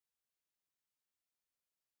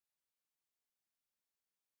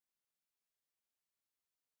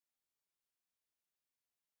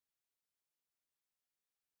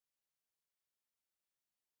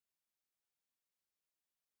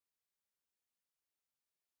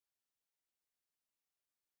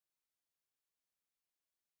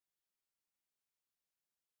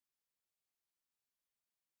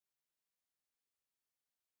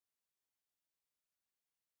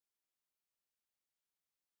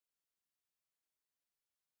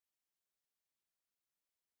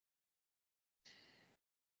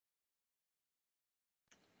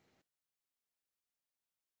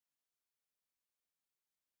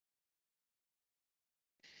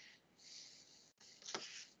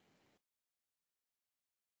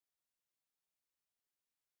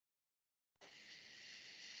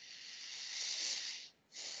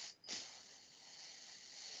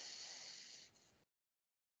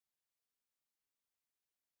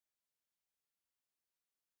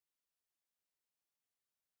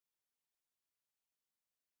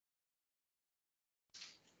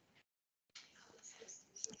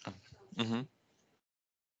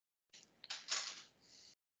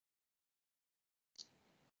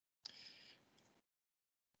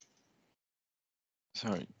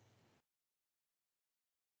Sorry.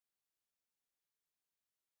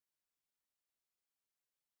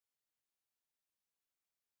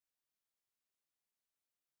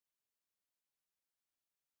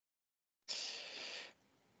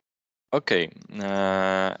 Okay,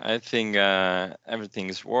 I think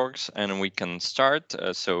everything works and we can start.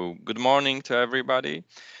 So good morning to everybody.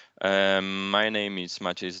 My name is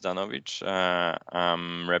Maciej Zdanowicz.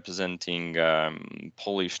 I'm representing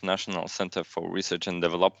Polish National Center for Research and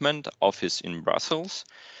Development office in Brussels.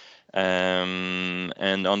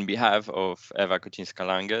 And on behalf of Ewa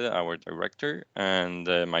Kocińska-Lange, our director, and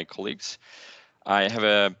my colleagues, I have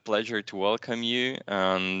a pleasure to welcome you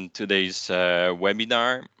on today's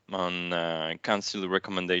webinar on Council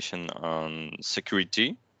recommendation on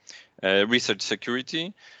security, research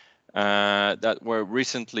security, that were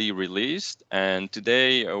recently released. And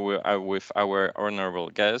today with our honorable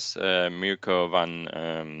guest, Mirko van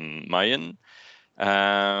Mayen,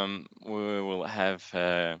 we will have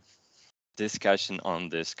a discussion on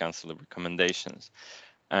this Council recommendations.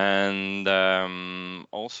 And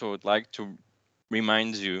also would like to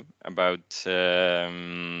remind you about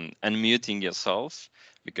unmuting yourself,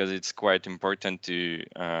 because it's quite important to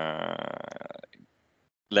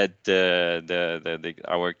let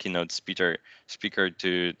our keynote speaker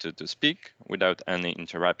to speak without any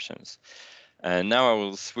interruptions. And now I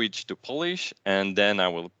will switch to Polish, and then I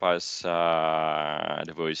will pass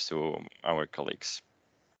the voice to our colleagues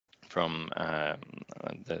from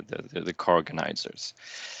the co-organizers.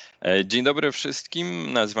 Dzień dobry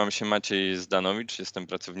wszystkim, nazywam się Maciej Zdanowicz, jestem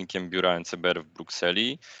pracownikiem biura NCBR w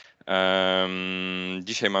Brukseli.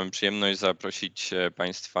 Dzisiaj mamy przyjemność zaprosić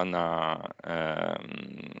Państwa na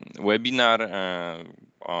webinar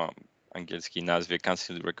o angielskiej nazwie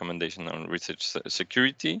Council Recommendation on Research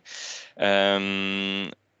Security.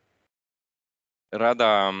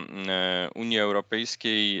 Rada Unii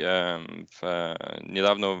Europejskiej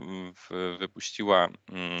niedawno wypuściła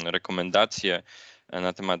rekomendacje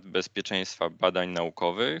na temat bezpieczeństwa badań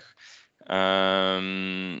naukowych.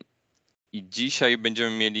 I dzisiaj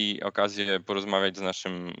będziemy mieli okazję porozmawiać z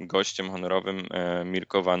naszym gościem honorowym,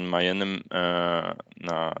 Mirko van Mayenem,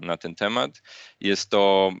 na ten temat. Jest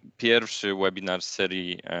to pierwszy webinar z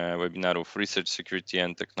serii webinarów Research Security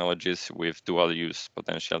and Technologies with Dual Use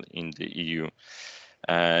Potential in the EU.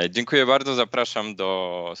 Dziękuję bardzo, zapraszam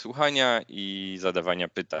do słuchania i zadawania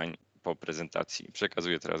pytań po prezentacji.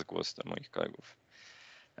 Przekazuję teraz głos do moich kolegów.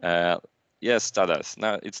 Yes, Tadas,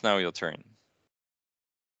 it's now your turn.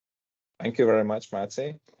 Thank you very much,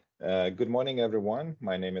 Maciej. Good morning, everyone.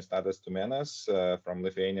 My name is Tadas Tumenas from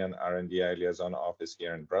Lithuanian R&D Liaison Office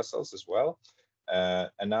here in Brussels as well.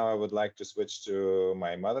 And now I would like to switch to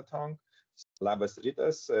my mother tongue. Labas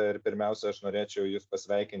rytas. Ir pirmiausia, aš norėčiau Jūs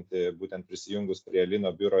pasveikinti būtent prisijungus prie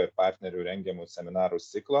Lino biuro ir partnerių rengiamų seminarų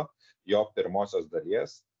ciklo, jo pirmosios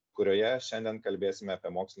dalies, kurioje šiandien kalbėsime apie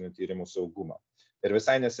mokslinių tyrimų saugumą. Ir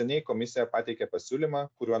visai neseniai komisija pateikė pasiūlymą,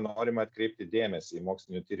 kuriuo norima atkreipti dėmesį į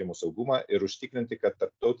mokslinių tyrimų saugumą ir užtikrinti, kad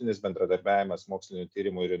tarptautinis bendradarbiavimas mokslinių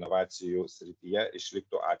tyrimų ir inovacijų srityje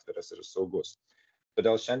išliktų atviras ir saugus.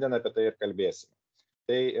 Todėl šiandien apie tai ir kalbėsime.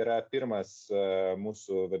 Tai yra pirmas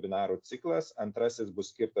mūsų webinarų ciklas, antrasis bus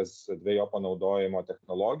skirtas dvejopo naudojimo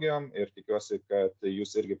technologijom ir tikiuosi, kad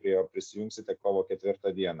jūs irgi prie jo prisijungsite kovo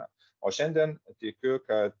 4 dieną. O šiandien tikiu,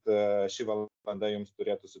 kad ši valanda jums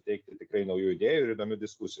turėtų suteikti tikrai naujų idėjų ir įdomių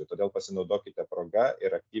diskusijų, todėl pasinaudokite proga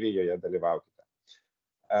ir aktyviai joje dalyvaukite.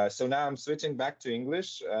 So now I'm switching back to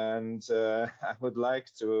English, and I would like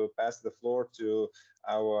to pass the floor to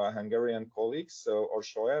our Hungarian colleagues. So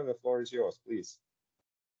Orsolya, the floor is yours, please.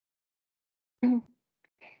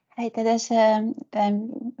 Hi, Tadas.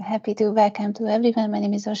 I'm happy to welcome to everyone. My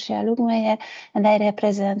name is Orsolya Lugmeier, and I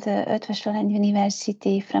represent Eötvös Loránd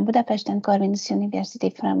University from Budapest and Corvinus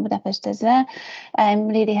University from Budapest as well. I'm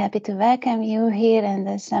really happy to welcome you here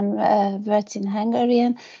and some words in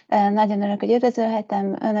Hungarian. Nagyon örülök, hogy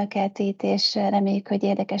üdvözölhetem Önöket itt, és reméljük, hogy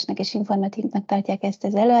érdekesnek és informatívnak tartják ezt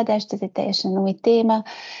az előadást. Ez egy teljesen új téma,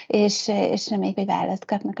 és reméljük, hogy választ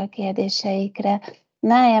kapnak a kérdéseikre.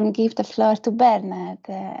 Now I am give the floor to Bernard,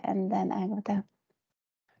 and then Agota.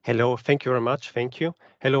 Hello, thank you very much. Thank you.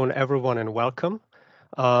 Hello, everyone, and welcome.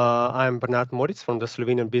 I'm Bernard Moritz from the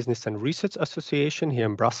Slovenian Business and Research Association here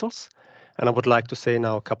in Brussels, and I would like to say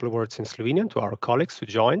now a couple of words in Slovenian to our colleagues who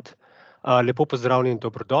joined. Lepo pozdravljeni in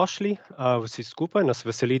dobrodošli vsi skupaj. Nas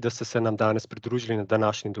veseli, da ste se nam danes pridružili na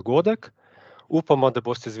današnji dogodek. Upamo, da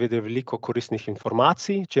boste izvedeli veliko koristnih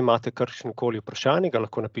informacij. Če imate kakršnekoli vprašanje, ga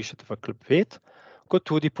lahko napišete v klepet. kot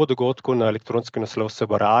tudi po dogodku na elektronski naslov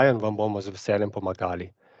Sebaraja in vam bomo z veseljem pomagali.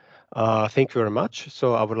 Thank you very much.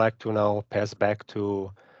 So I would like to now pass back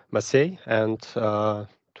to Maciej and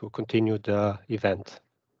to continue the event.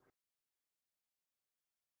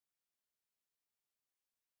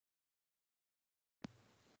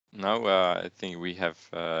 Now I think we have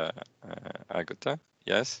Agota.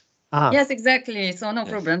 Yes. Yes, exactly. So no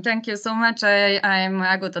problem. Thank you so much. I'm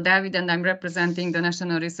Agota Dávid, and I'm representing the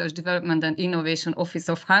National Research Development and Innovation Office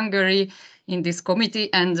of Hungary in this committee.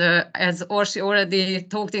 And as Orsi already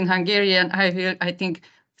talked in Hungarian, I will, I think,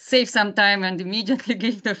 save some time and immediately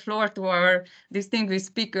give the floor to our distinguished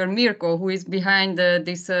speaker, Mirko, who is behind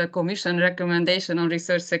this Commission recommendation on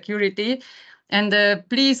research security. And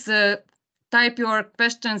please type your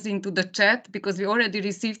questions into the chat, because we already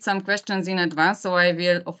received some questions in advance. So I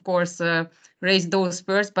will, of course, raise those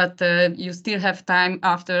first, but you still have time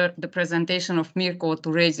after the presentation of Mirko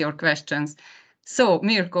to raise your questions. So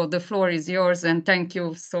Mirko, the floor is yours, and thank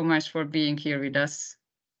you so much for being here with us.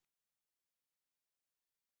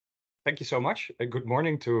 Thank you so much. Good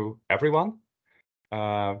morning to everyone.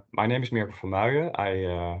 My name is Mirko van Muijen.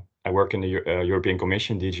 I work in the European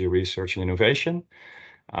Commission, DG Research and Innovation.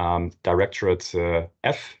 Directorate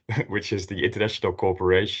F, which is the International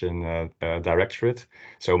Cooperation Directorate.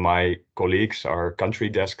 So my colleagues are country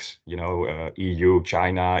desks, you know, EU,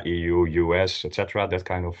 China, EU, US, etc. That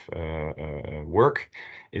kind of work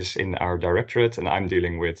is in our directorate, and I'm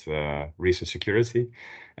dealing with research security.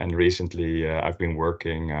 And recently I've been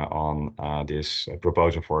working on this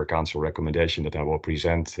proposal for a council recommendation that I will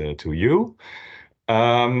present to you.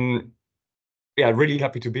 Yeah, really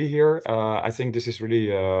happy to be here. I think this is really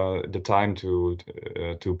the time to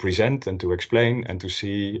present and to explain and to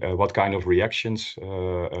see what kind of reactions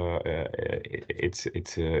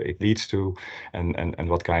it leads to, and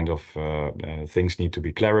what kind of things need to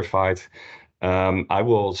be clarified. I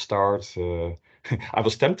will start. I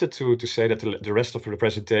was tempted to say that the rest of the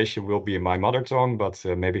presentation will be in my mother tongue, but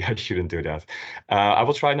maybe I shouldn't do that. I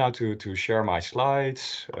will try now to share my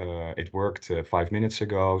slides. It worked 5 minutes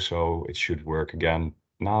ago, so it should work again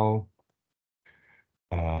now.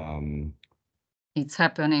 It's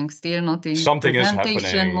happening, still not in something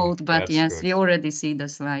presentation mode, but that's yes, good. we already see the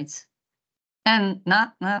slides. And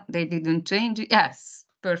no, they didn't change it. Yes,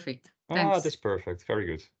 perfect. Thanks. That's perfect. Very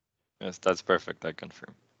good. Yes, that's perfect. I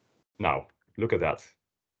confirm. Now, look at that.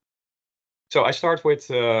 So I start with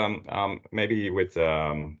maybe with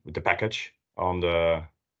the package on the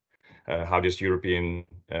how this European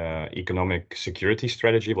economic security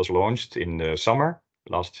strategy was launched in the summer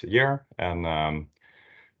last year, and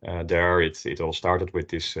there it all started with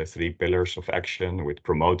these 3 pillars of action, with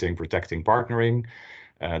promoting, protecting, partnering.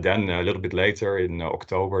 Then a little bit later in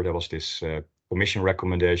October there was this Commission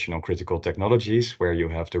recommendation on critical technologies, where you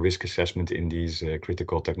have the risk assessment in these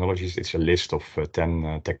critical technologies. It's a list of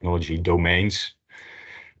 10 technology domains.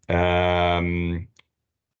 And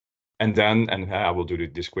then, I will do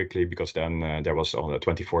this quickly, because then there was on the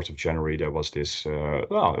 24th of January, there was this,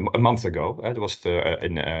 well, a month ago, there was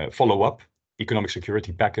the follow-up economic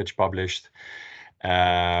security package published,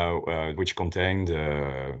 which contained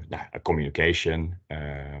a communication,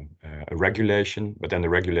 a regulation, but then the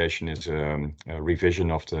regulation is a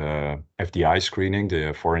revision of the FDI screening,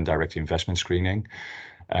 the foreign direct investment screening,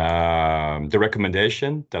 the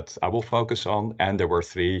recommendation that I will focus on, and there were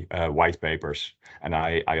 3 white papers. And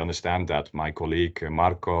I understand that my colleague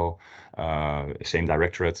Marco, same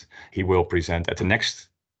directorate, he will present at the next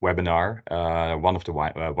webinar one of the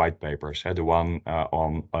white papers, the one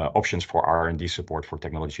on options for R&D support for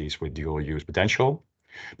technologies with dual use potential.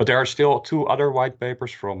 But there are still 2 other white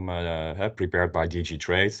papers from prepared by DG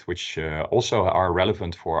Trade, which also are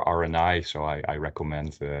relevant for R&I. So I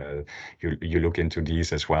recommend you look into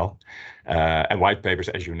these as well. And white papers,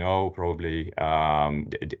 as you know, probably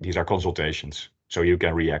these are consultations, so you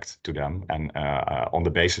can react to them. And on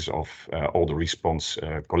the basis of all the response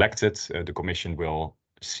collected, the Commission will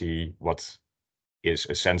see what is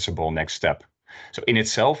a sensible next step. So in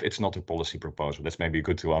itself, it's not a policy proposal. That's maybe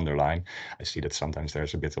good to underline. I see that sometimes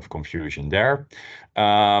there's a bit of confusion there.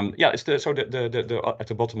 Yeah, it's so the at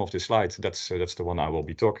the bottom of this slide, that's the one I will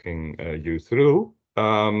be talking you through.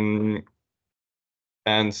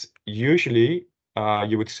 And usually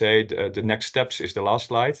you would say the next steps is the last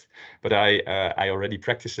slide, but I already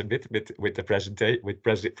practiced a bit with the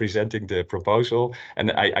presenting the proposal,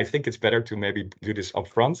 and I think it's better to maybe do this up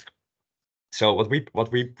front. So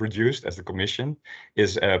what we produced as the Commission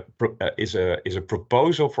is a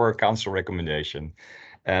proposal for a council recommendation,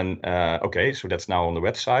 And okay, so that's now on the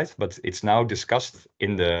website, but it's now discussed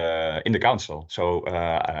in the council. So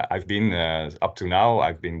I've been up to now,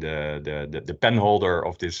 I've been the pen holder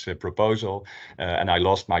of this proposal, and I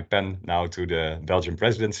lost my pen now to the Belgian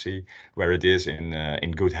presidency, where it is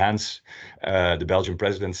in good hands. The Belgian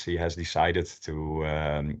presidency has decided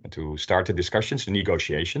to start the discussions, the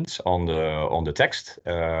negotiations on the text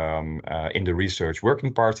in the research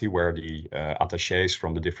working party, where the attachés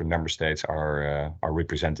from the different member states are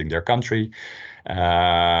representing their country,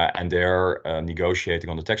 and they're negotiating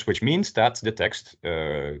on the text, which means that the text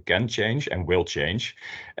can change and will change,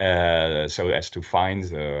 so as to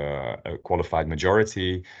find a qualified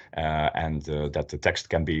majority, and that the text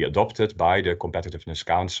can be adopted by the Competitiveness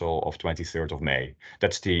Council of 23rd of May.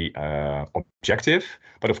 That's the objective.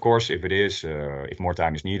 But of course, if more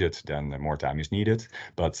time is needed, then more time is needed.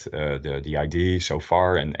 But the idea so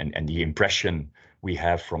far and the impression we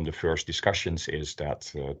have from the first discussions is that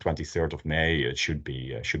 23rd of May it should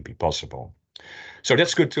be possible. So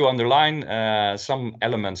that's good to underline. Some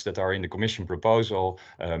elements that are in the Commission proposal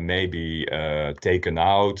may be taken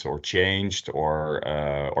out or changed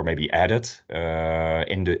or maybe added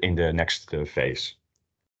in the next phase.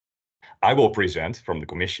 I will present from the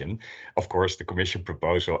Commission, of course, the Commission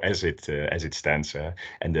proposal as it stands,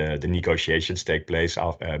 and the negotiations take place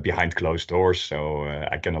behind closed doors, so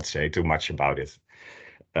I cannot say too much about it.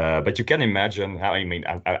 But you can imagine how, I mean,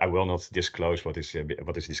 I will not disclose what is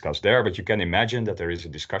discussed there, but you can imagine that there is a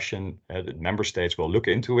discussion, that member states will look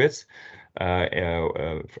into it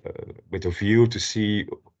with a view to see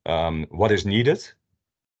what is needed,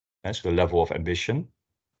 as the level of ambition,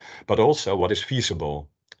 but also what is feasible.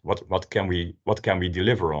 What can we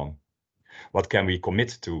deliver on? What can we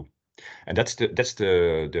commit to? And that's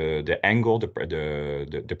the angle,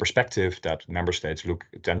 the perspective that member states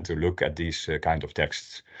tend to look at these kind of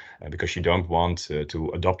texts, because you don't want to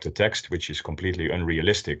adopt a text which is completely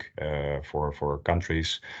unrealistic for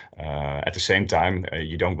countries. At the same time,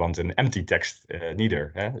 you don't want an empty text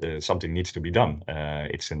neither. Something needs to be done.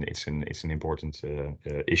 It's an important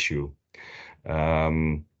issue.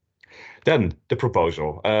 Then the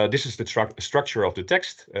proposal. This is the structure of the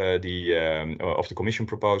text of the Commission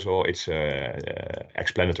proposal. It's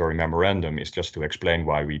explanatory memorandum. It's just to explain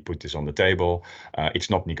why we put this on the table.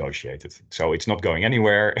 It's not negotiated, so it's not going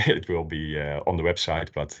anywhere. It will be on the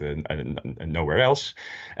website, but nowhere else.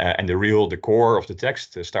 And the core of the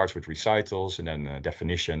text starts with recitals, and then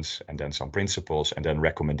definitions, and then some principles, and then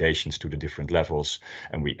recommendations to the different levels.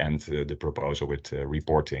 And we end the proposal with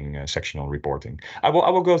reporting, sectional reporting. I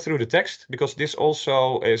will go through the text, because this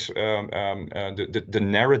also is the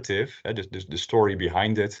narrative, the story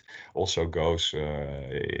behind it also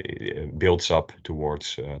builds up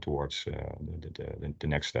towards the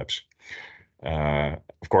next steps.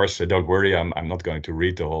 Of course, don't worry, I'm not going to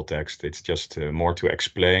read the whole text. It's just more to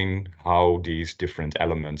explain how these different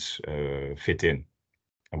elements fit in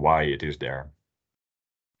and why it is there.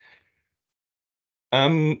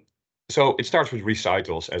 So it starts with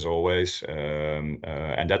recitals, as always,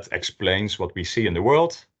 and that explains what we see in the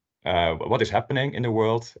world, what is happening in the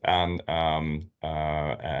world, and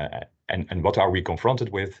what are we confronted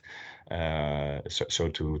with. So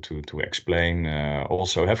to explain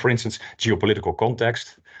also, for instance, geopolitical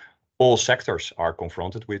context. All sectors are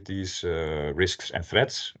confronted with these risks and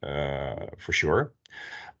threats, for sure,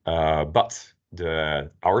 but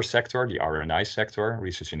our sector, the R&I sector,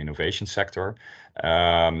 research and innovation sector,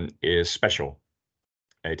 is special.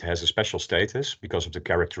 It has a special status because of the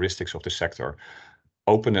characteristics of the sector.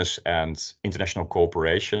 Openness and international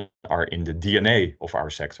cooperation are in the DNA of our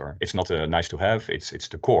sector. It's not a nice to have, it's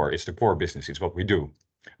the core. It's the core business, it's what we do.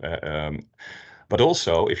 But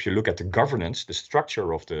also, if you look at the governance, the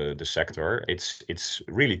structure of the sector, it's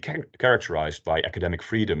really characterized by academic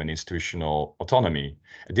freedom and institutional autonomy.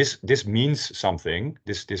 This means something.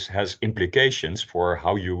 This has implications for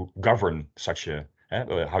how you govern such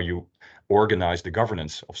how you organize the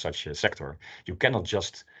governance of such a sector. You cannot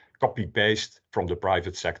just copy-paste from the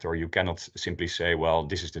private sector. You cannot simply say, well,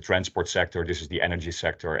 this is the transport sector, this is the energy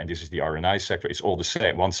sector, and this is the R&I sector. It's all the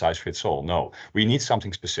same, one size fits all. No, we need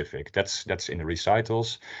something specific. That's in the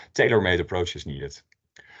recitals. Tailor-made approach is needed.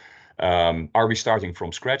 Are we starting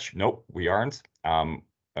from scratch? No, we aren't.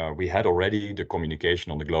 We had already the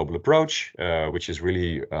communication on the global approach, which is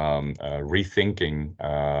really rethinking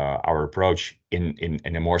our approach in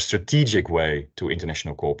a more strategic way to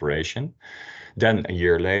international cooperation. Then a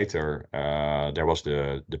year later, there was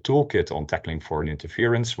the toolkit on tackling foreign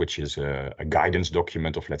interference, which is a guidance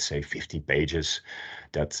document of, let's say, 50 pages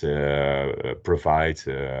that provide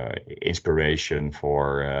inspiration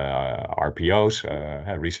for RPOs,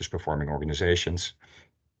 research performing organizations.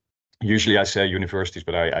 Usually I say universities,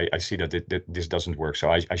 but I see that this doesn't work. So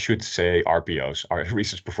I should say RPOs, our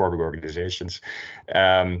research performing organizations.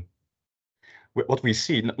 What we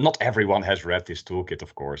see, not everyone has read this toolkit,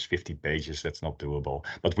 of course, 50 pages, that's not doable.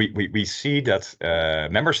 But we see that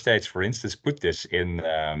member states, for instance, put this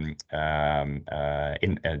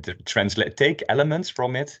take elements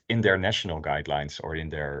from it in their national guidelines or in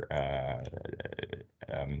their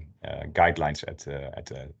guidelines at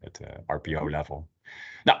RPO level.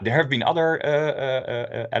 Now, there have been other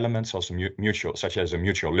elements, also such as a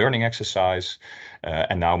mutual learning exercise,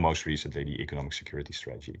 and now most recently the economic security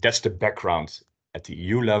strategy. That's the background at the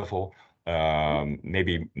EU level.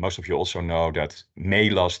 Maybe most of you also know that May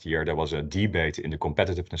last year there was a debate in the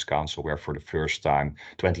Competitiveness Council where for the first time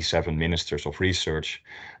 27 ministers of research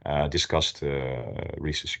discussed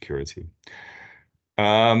research security.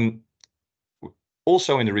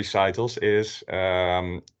 Also in the recitals is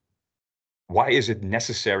why is it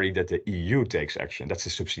necessary that the EU takes action? That's a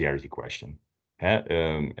subsidiarity question.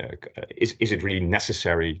 Is it really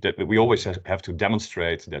necessary that we always have to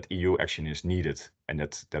demonstrate that EU action is needed and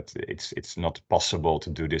that it's not possible to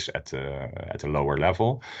do this at a lower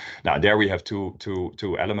level? Now there we have two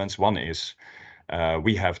elements. One is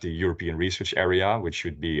we have the European Research Area, which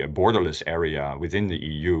should be a borderless area within the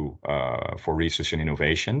EU for research and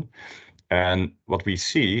innovation. And what we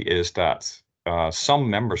see is that some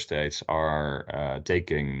member states are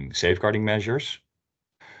taking safeguarding measures,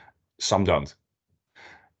 some don't.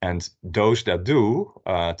 And those that do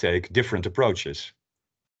take different approaches.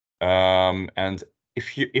 And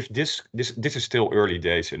if this is still early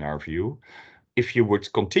days in our view, if you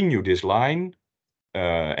would continue this line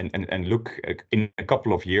and look in a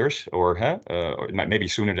couple of years or maybe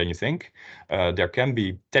sooner than you think, there can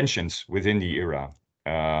be tensions within the ERA.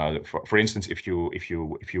 For instance, if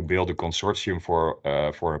you build a consortium for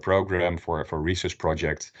a program for a research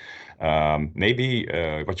project, maybe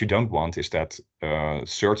what you don't want is that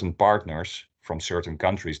certain partners from certain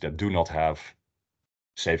countries that do not have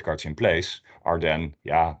safeguards in place are then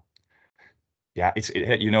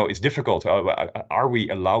it's difficult. Are we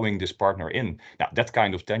allowing this partner in? Now that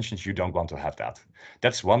kind of tensions, you don't want to have that.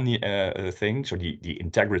 That's one thing. So the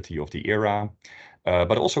integrity of the ERA.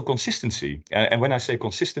 But also consistency. And when I say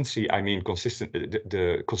consistency, I mean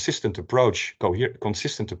the consistent approach,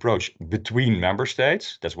 consistent approach between member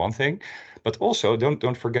states. That's one thing. But also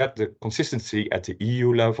don't forget the consistency at the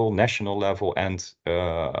EU level, national level, and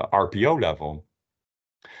RPO level.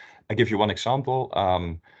 I give you one example.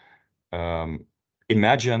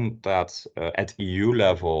 Imagine that at EU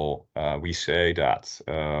level, we say that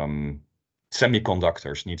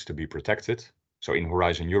semiconductors needs to be protected. So in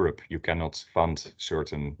Horizon Europe, you cannot fund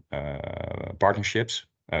certain partnerships.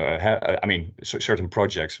 Certain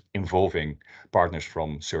projects involving partners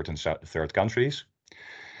from certain third countries.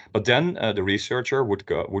 But then the researcher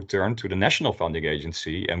would turn to the national funding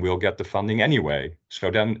agency and will get the funding anyway. So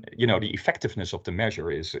then the effectiveness of the measure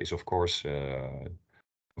is of course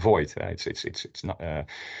void. It's not.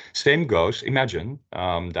 Same goes. Imagine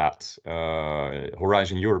that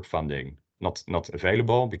Horizon Europe funding not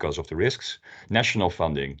available because of the risks. National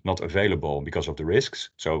funding not available because of the risks.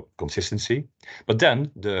 So consistency. But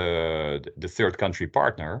then the third country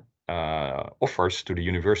partner offers to the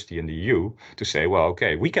university in the EU to say, well,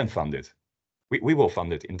 okay, we can fund it. We will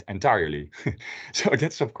fund it entirely. So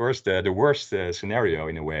that's, of course, the worst scenario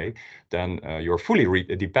in a way. Then you're fully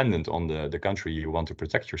dependent on the country you want to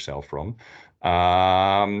protect yourself from.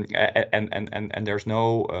 And there's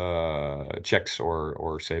no checks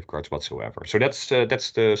or safeguards whatsoever. So that's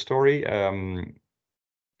the story.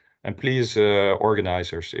 And please,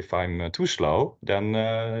 organizers, if I'm too slow, then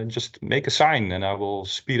just make a sign and I will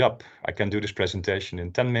speed up. I can do this presentation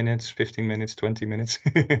in 10 minutes, 15 minutes, 20 minutes.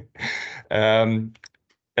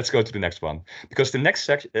 Let's go to the next one. Because the next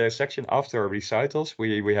section after recitals,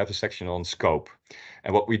 we have a section on scope.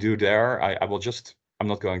 And what we do there, I'm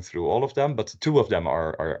not going through all of them, but two of them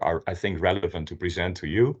are I think, relevant to present to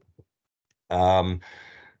you.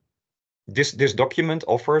 This document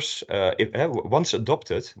offers, once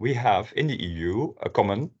adopted, we have in the EU a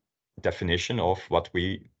common definition of what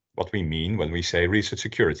we mean when we say research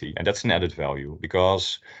security, and that's an added value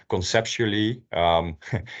because conceptually,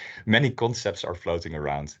 many concepts are floating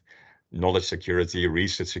around: knowledge security,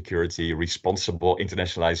 research security, responsible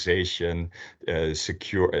internationalization,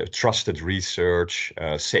 trusted research,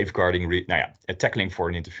 safeguarding, tackling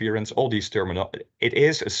foreign interference. All these terminology. It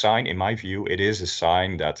is a sign, in my view, it is a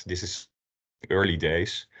sign that this is early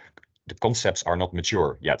days. The concepts are not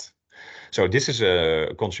mature yet. So this is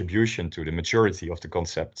a contribution to the maturity of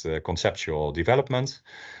the conceptual development.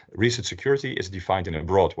 Research security is defined in a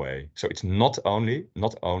broad way. So it's not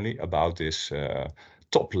only about this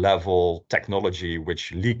top level technology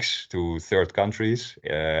which leaks to third countries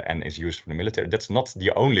and is used for the military. That's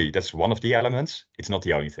one of the elements. It's not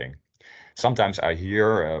the only thing. Sometimes I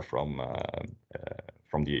hear from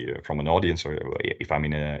an audience, or if I'm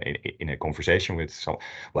in a conversation with some,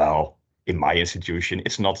 well, in my institution,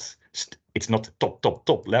 it's not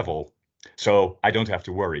top level, so I don't have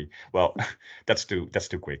to worry. Well, that's too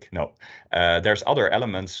quick. No, there's other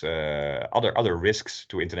elements, other risks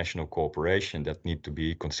to international cooperation that need to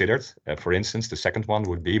be considered. For instance, the second one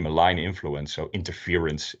would be malign influence, so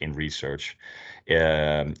interference in research.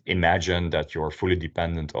 Imagine that you're fully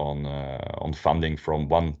dependent on funding from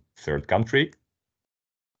one third country,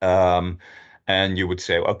 and you would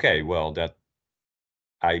say, okay, well, that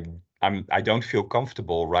I don't feel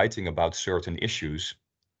comfortable writing about certain issues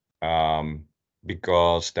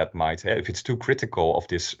because that might, if it's too critical of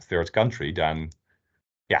this third country, then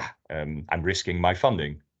yeah, I'm risking my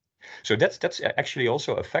funding. So that's actually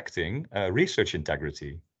also affecting research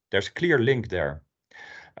integrity. There's a clear link there.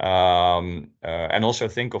 And also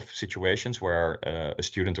think of situations where a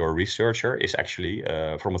student or a researcher is actually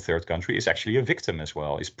from a third country is actually a victim as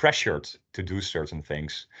well, is pressured to do certain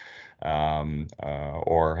things,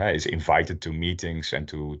 or is invited to meetings and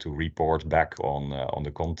to report back on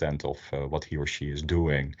the content of what he or she is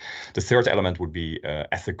doing. The third element would be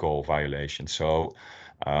ethical violation. So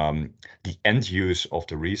the end use of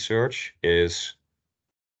the research is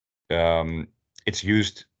it's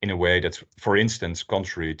used in a way that's, for instance,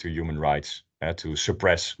 contrary to human rights, to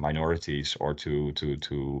suppress minorities or to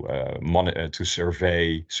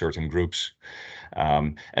survey certain groups.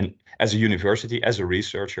 And as a university, as a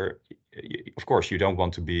researcher, of course, you don't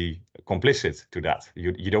want to be complicit to that.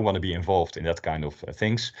 You don't want to be involved in that kind of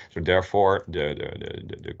things. So therefore,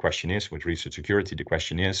 the question is, with research security, the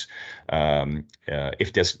question is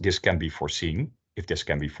if this can be foreseen. If this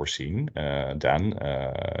can be foreseen, then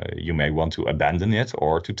you may want to abandon it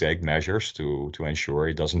or to take measures to ensure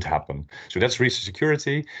it doesn't happen. So that's research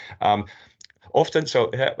security. Often, so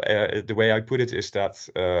the way I put it is that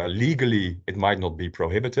legally it might not be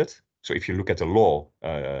prohibited. So if you look at the law,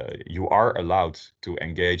 you are allowed to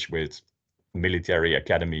engage with military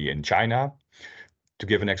academy in China, to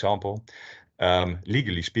give an example.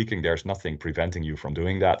 Legally speaking, there's nothing preventing you from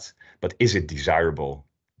doing that. But is it desirable?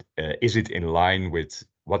 Is it in line with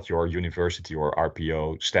what your university or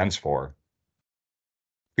RPO stands for?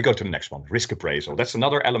 We go to the next one, risk appraisal. That's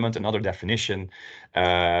another element, another definition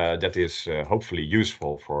that is hopefully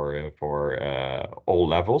useful for all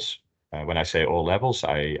levels. When I say all levels,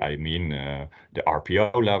 I mean the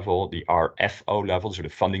RPO level, the RFO level, so the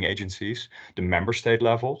funding agencies, the member state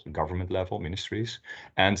level, the government level, ministries,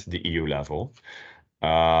 and the EU level.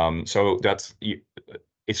 So that's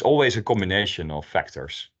it's always a combination of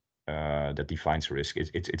factors that defines risk. You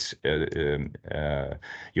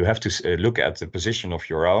have to look at the position of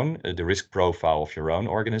your own, the risk profile of your own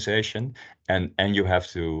organization, and you have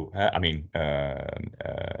to.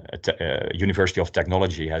 University of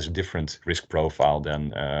Technology has a different risk profile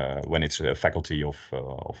than when it's a faculty of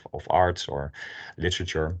arts or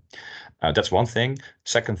literature. That's one thing.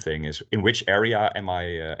 Second thing is, in which area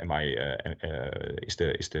is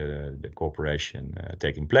the cooperation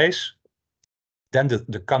taking place? Then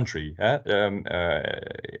the country.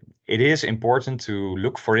 It is important to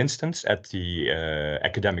look, for instance, at the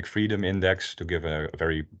Academic Freedom Index, to give a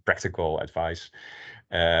very practical advice.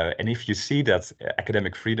 And if you see that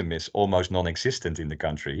academic freedom is almost non-existent in the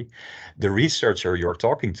country, the researcher you're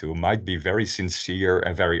talking to might be very sincere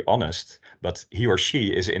and very honest, but he or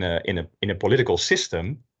she is in a political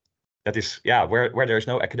system that is, where there is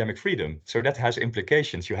no academic freedom. So that has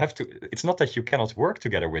implications. You have to. It's not that you cannot work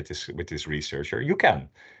together with this researcher. You can,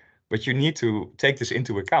 but you need to take this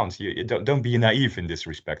into account. You don't be naive in this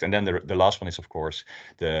respect. And then the last one is, of course,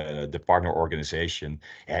 the partner organization.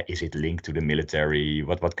 Is it linked to the military?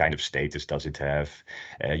 What kind of status does it have?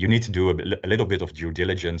 You need to do a little bit of due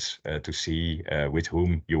diligence to see with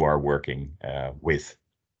whom you are working with.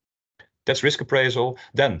 That's risk appraisal.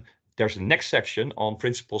 Then there's the next section on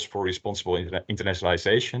principles for responsible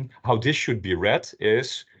internationalization. How this should be read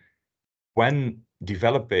is, when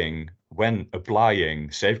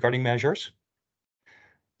applying safeguarding measures,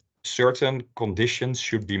 certain conditions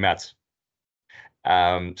should be met.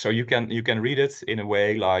 So you can read it in a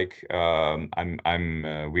way like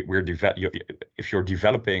if you're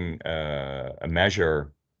developing a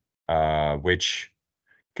measure which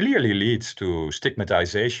clearly leads to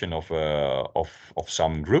stigmatization of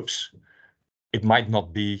some groups, it might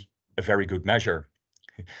not be a very good measure,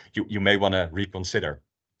 you may want to reconsider.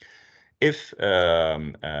 If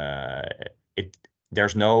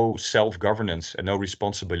there's no self-governance and no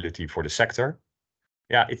responsibility for the sector,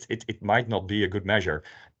 yeah, it might not be a good measure.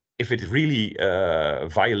 If it really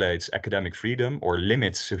violates academic freedom or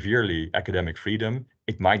limits severely academic freedom,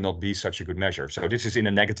 it might not be such a good measure. So this is in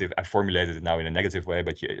a negative, I formulated it now in a negative way,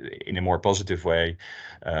 but in a more positive way.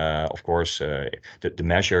 Of course, the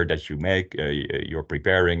measure that you make, you're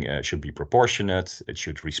preparing should be proportionate. It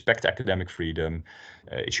should respect academic freedom.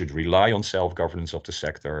 It should rely on self-governance of the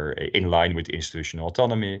sector in line with institutional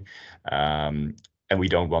autonomy. And we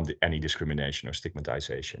don't want any discrimination or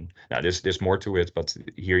stigmatization. Now, there's more to it, but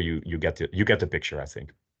here you get the picture, I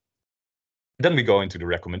think. Then we go into the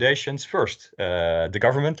recommendations. First, the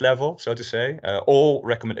government level, so to say.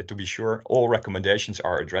 To be sure, all recommendations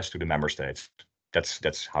are addressed to the member states.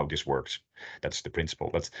 That's how this works. That's the principle.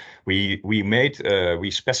 But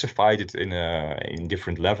we specified it in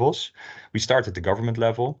different levels. We start at the government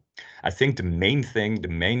level. I think the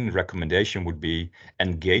main recommendation would be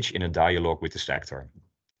engage in a dialogue with the sector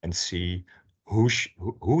and see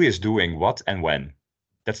who is doing what and when.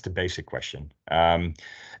 That's the basic question, and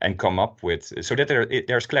come up with so that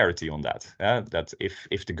there's clarity on that. That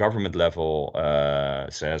if the government level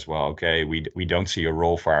says, well, okay, we don't see a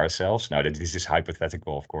role for ourselves. Now that this is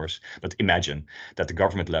hypothetical, of course, but imagine that the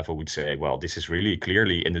government level would say, well, this is really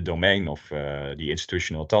clearly in the domain of the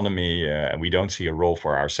institutional autonomy, and we don't see a role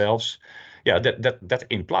for ourselves. Yeah, that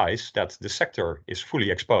implies that the sector is fully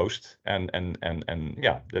exposed, and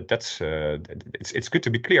yeah, that's it's good to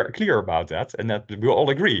be clear about that, and that we all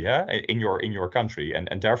agree, in your country,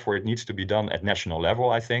 and therefore it needs to be done at national level,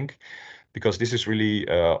 I think, because this is really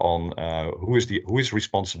on who is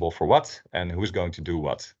responsible for what and who is going to do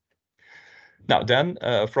what. Now, then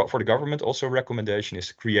for the government, also a recommendation is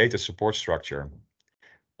to create a support structure.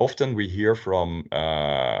 Often we hear from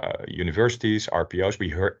universities, RPOs,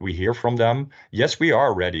 we hear from them, yes, we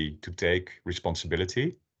are ready to take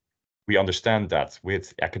responsibility. We understand that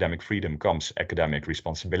with academic freedom comes academic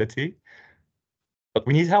responsibility, but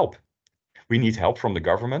we need help. We need help from the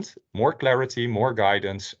government, more clarity, more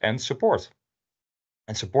guidance, and support.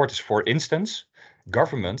 And support is, for instance,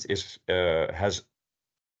 government has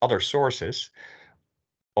other sources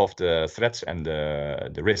of the threats and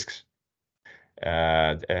the risks.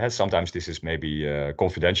 Sometimes this is maybe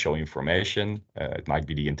confidential information. It might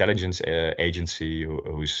be the intelligence agency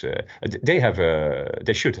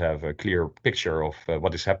they should have a clear picture of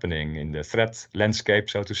what is happening in the threat landscape,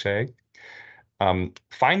 so to say.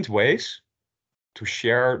 Find ways to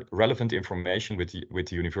share relevant information with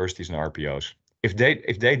the universities and RPOs. If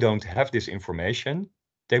they don't have this information,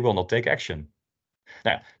 they will not take action.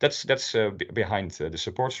 Now, that's behind the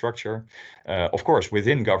support structure. Of course,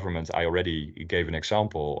 within government, I already gave an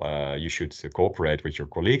example. You should cooperate with your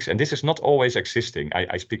colleagues. And this is not always existing.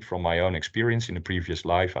 I speak from my own experience. In a previous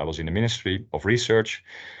life, I was in the Ministry of Research.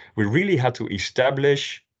 We really had to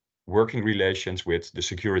establish working relations with the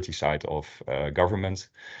security side of government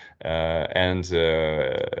and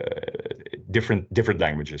different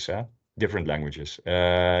languages. Different languages.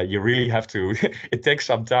 You really have to, it takes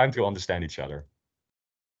some time to understand each other.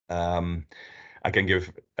 I can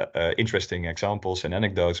give interesting examples and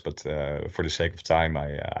anecdotes, but for the sake of time,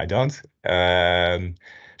 I don't.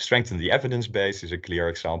 Strengthen the evidence base is a clear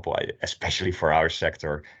example, especially for our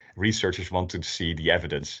sector. Researchers want to see the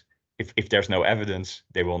evidence. If there's no evidence,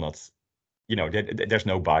 they will not, there's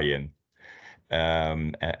no buy-in.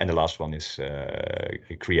 And the last one is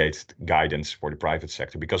create guidance for the private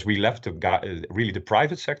sector, because we left really the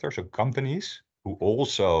private sector, so companies who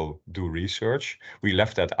also do research, we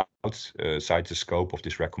left that outside the scope of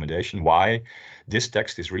this recommendation. Why? This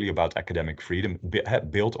text is really about academic freedom,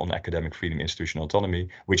 built on academic freedom, institutional autonomy,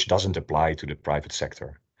 which doesn't apply to the private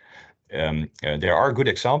sector. There are good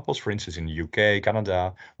examples, for instance, in the UK,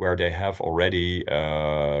 Canada, where they have already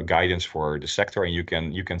guidance for the sector, and you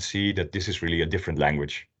can see that this is really a different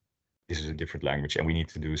language. This is a different language, and we need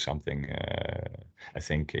to do something, I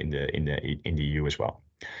think, in the EU as well.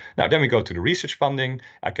 Now, then we go to the research funding.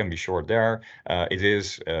 I can be short there. It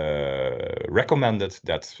is recommended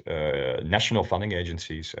that national funding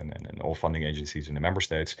agencies and all funding agencies in the member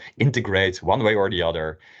states integrate one way or the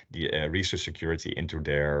other the research security into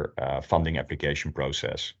their funding application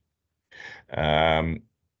process.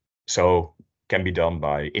 So can be done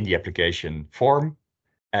in the application form,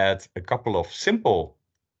 add a couple of simple,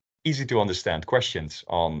 easy to understand questions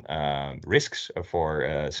on risks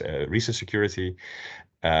for research security,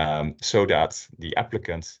 so that the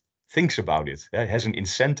applicant thinks about it, has an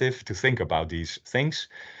incentive to think about these things,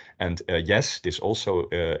 And yes, this also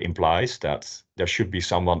implies that there should be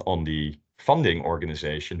someone on the funding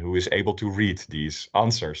organization who is able to read these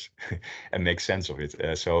answers and make sense of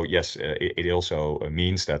it. So yes, it also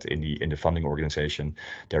means that in the funding organization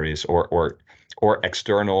there is, or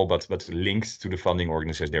external, but linked to the funding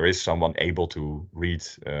organization, there is someone able to read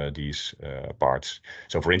these parts.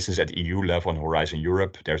 So for instance, at EU level on Horizon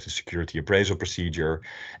Europe, there's the security appraisal procedure,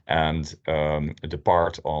 and the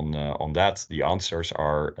part on that, the answers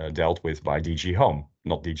are dealt with by DG Home,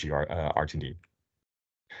 not DG RTD.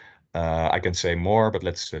 I can say more, but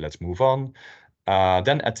let's move on.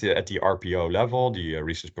 Then at the RPO level, the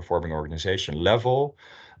Research Performing Organization level,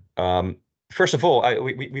 first of all,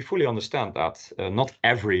 we fully understand that not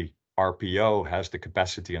every RPO has the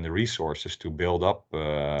capacity and the resources to build up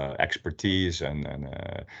expertise and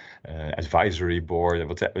advisory board,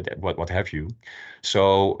 what have you.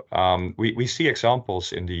 So we see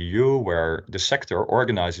examples in the EU where the sector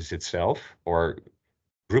organizes itself, or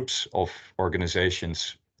groups of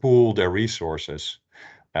organizations pool their resources.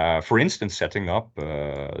 For instance, setting up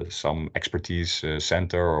some expertise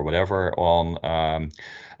center or whatever on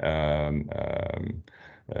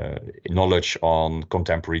knowledge on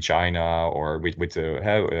contemporary China, or with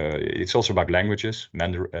it's also about languages,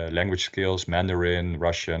 language skills, Mandarin,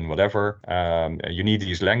 Russian, whatever. You need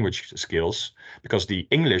these language skills because the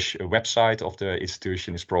English website of the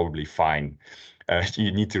institution is probably fine.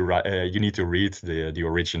 You need to read the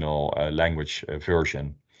original language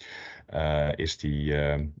version. Is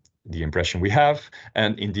the impression we have.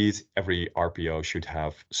 And indeed, every RPO should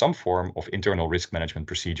have some form of internal risk management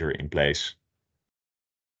procedure in place.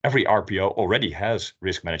 Every RPO already has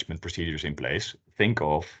risk management procedures in place. Think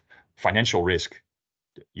of financial risk.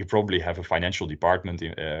 You probably have a financial department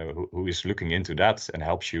who is looking into that and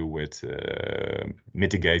helps you with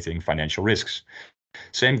mitigating financial risks.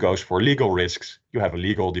 Same goes for legal risks. You have a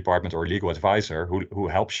legal department or a legal advisor who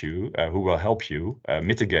will help you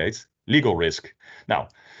mitigate legal risk. Now,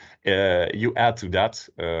 you add to that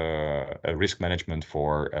risk management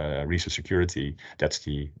for research security. That's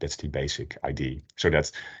the basic idea. So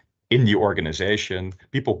that in the organization,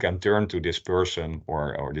 people can turn to this person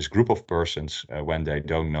or this group of persons when they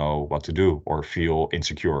don't know what to do or feel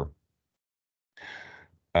insecure.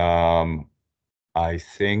 I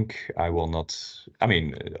think I will not. I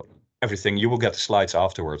mean, everything, you will get the slides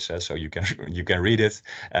afterwards, so you can read it.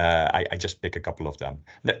 I just pick a couple of them.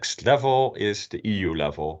 Next level is the EU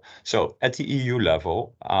level. So at the EU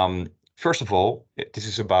level, first of all, this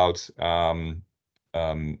is about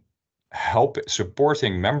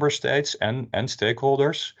supporting member states and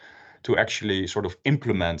stakeholders to actually sort of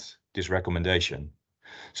implement this recommendation.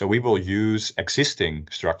 So we will use existing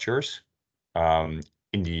structures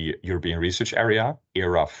in the European Research Area,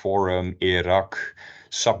 ERA Forum, ERAC,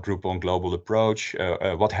 Subgroup on Global Approach,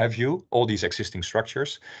 what have you, all these existing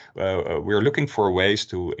structures. We're looking for ways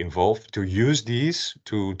to use these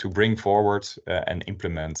to bring forward and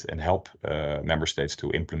implement and help member states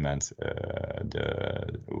to implement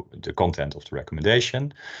the content of the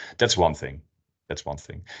recommendation. That's one thing.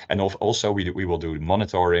 And also we will do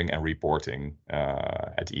monitoring and reporting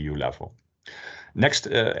at the EU level. Next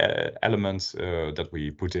element that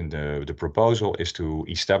we put in the proposal is to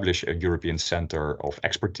establish a European Center of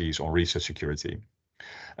Expertise on Research Security.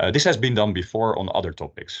 This has been done before on other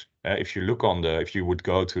topics. If you would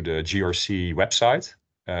go to the GRC website,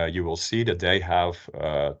 you will see that they have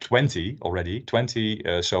 20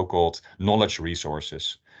 so-called knowledge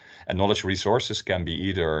resources. And knowledge resources can be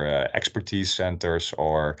either expertise centers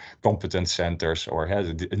or competence centers, or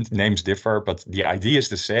names differ, but the idea is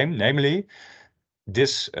the same, namely,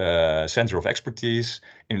 this center of expertise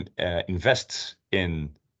invests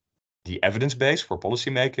in the evidence base for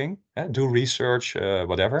policymaking, do research,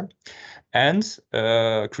 whatever, and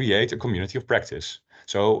create a community of practice.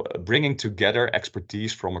 So bringing together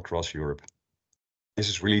expertise from across Europe. This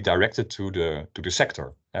is really directed to the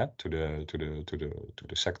sector, to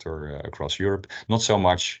the sector across Europe, not so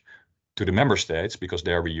much to the member states, because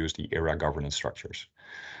there we use the ERA governance structures.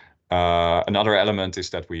 Another element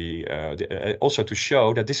is that we also to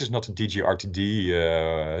show that this is not a DG RTD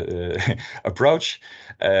approach.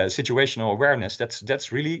 Situational awareness,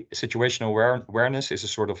 that's really situational awareness is a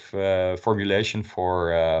sort of formulation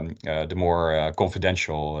for the more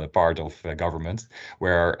confidential part of government,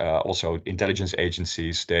 where also intelligence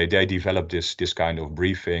agencies, they develop this kind of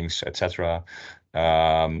briefings, etc.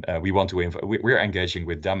 We're engaging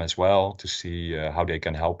with them as well to see how they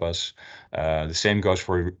can help us. The same goes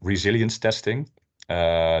for resilience testing.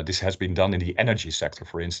 This has been done in the energy sector,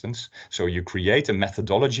 for instance. So you create a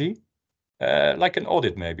methodology like an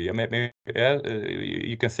audit maybe.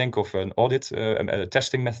 You can think of an audit, a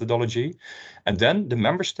testing methodology, and then the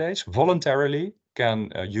member states voluntarily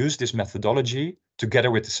can use this methodology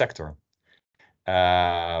together with the sector.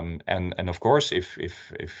 And of course, if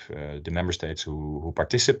the member states who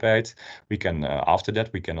participate, we can after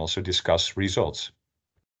that we can also discuss results.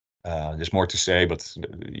 There's more to say, but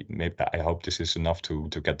maybe I hope this is enough to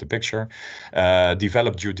get the picture.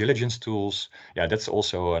 Develop due diligence tools. Yeah, that's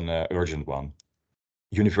also an urgent one.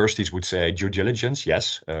 Universities would say due diligence.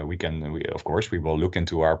 Yes, we can. Of course, we will look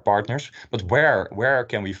into our partners. But where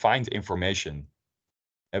can we find information?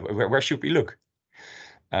 Where should we look?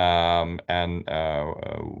 And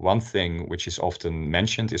one thing which is often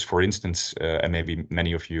mentioned is, for instance, and maybe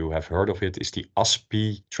many of you have heard of it, is the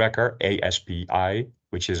ASPI tracker, ASPI,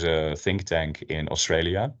 which is a think tank in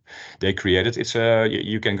Australia. They created it's a.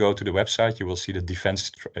 You can go to the website. You will see the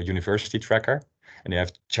Defense University Tracker, and they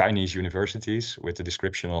have Chinese universities with the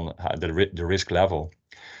description on the risk level.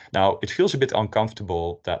 Now it feels a bit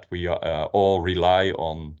uncomfortable that we all rely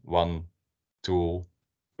on one tool,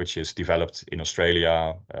 which is developed in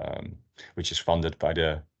Australia, which is funded by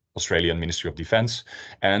the Australian Ministry of Defence,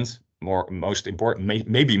 and most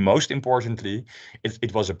importantly,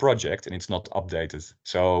 it was a project and it's not updated.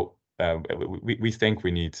 So we think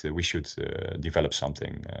we should develop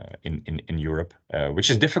something in Europe, which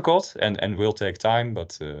is difficult and will take time,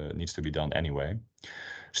 but needs to be done anyway.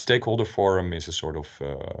 Stakeholder forum is a sort of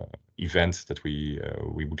event that we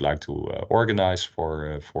would like to organize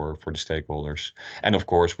for the stakeholders, and of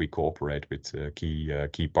course we cooperate with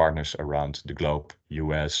key partners around the globe: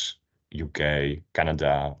 US, UK,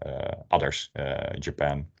 Canada, others,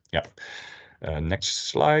 Japan. Yeah. Next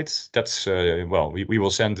slide. That's well, we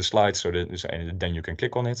will send the slides so that then you can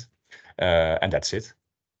click on it, and that's it.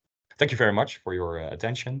 Thank you very much for your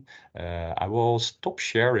attention. I will stop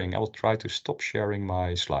sharing. I will try to stop sharing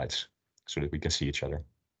my slides so that we can see each other.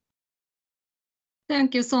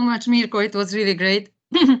 Thank you so much, Mirko. It was really great.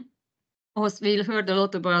 Also, we heard a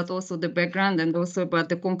lot about also the background and also about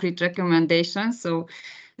the concrete recommendations. So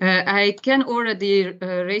I can already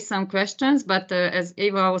raise some questions, but as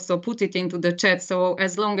Eva also put it into the chat, so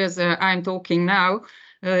as long as I'm talking now,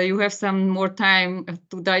 you have some more time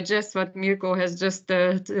to digest what Mirko has just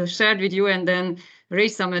shared with you and then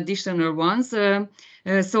raise some additional ones.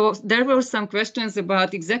 So there were some questions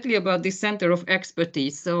exactly about the Center of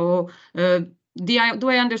Expertise. So do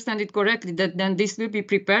I understand it correctly that then this will be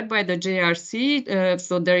prepared by the JRC?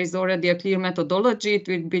 So there is already a clear methodology. It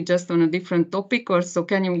will be just on a different topic, or so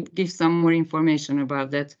can you give some more information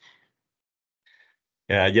about that?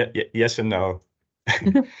 Yeah, yes and no.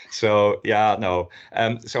 So yeah, no.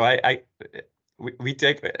 So we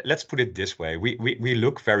take, let's put it this way. We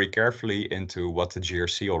look very carefully into what the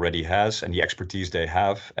GRC already has and the expertise they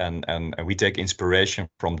have, and we take inspiration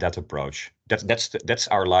from that approach. That's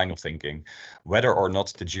our line of thinking. Whether or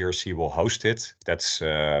not the GRC will host it, that's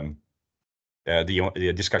the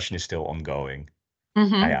discussion is still ongoing.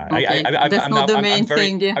 Mm-hmm. Okay. That's not the main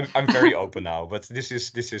thing. Yeah. I'm very open now, but this is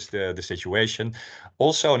the situation.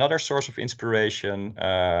 Also, another source of inspiration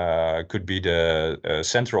could be the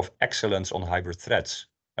Center of Excellence on Hybrid Threats,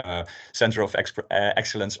 Center of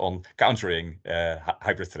Excellence on Countering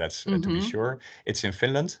Hybrid Threats. To be sure, it's in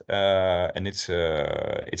Finland, and it's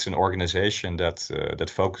an organization that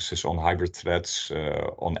focuses on hybrid threats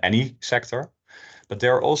on any sector. But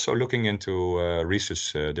they're also looking into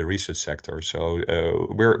research, the research sector. So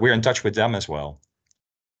we're in touch with them as well.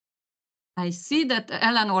 I see that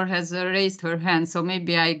Eleanor has raised her hand, so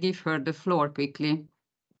maybe I give her the floor quickly.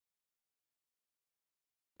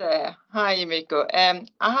 Hi, Mirko. I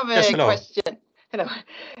have a question. Hello.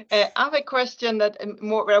 I have a question that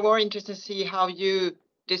we're more interested to see how you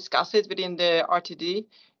discuss it within the RTD.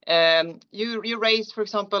 You raised, for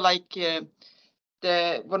example, like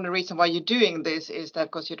one of the reasons why you're doing this is that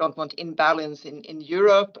because you don't want imbalance in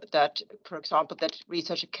Europe, that, for example, that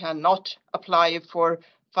research cannot apply for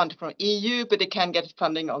funding from EU, but it can get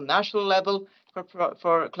funding on national level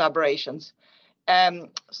for collaborations.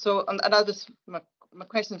 So, and that is my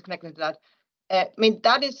question is connected to that. I mean,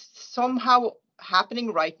 that is somehow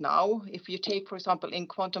happening right now. If you take, for example, in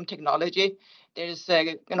quantum technology, there's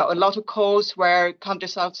a lot of calls where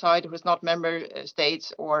countries outside who is not member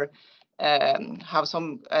states or have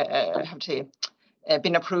some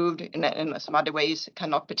been approved in some other ways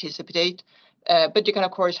cannot participate. But you can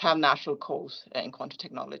of course have national calls in quantum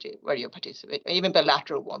technology where you participate, even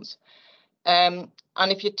bilateral ones. And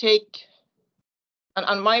if you take,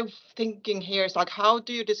 and my thinking here is like, how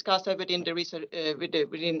do you discuss that within the research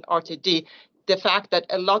within RTD? The fact that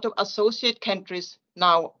a lot of associate countries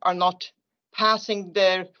now are not passing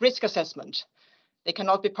their risk assessment. They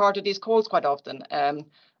cannot be part of these calls quite often. And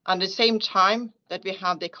at the same time that we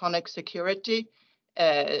have the economic security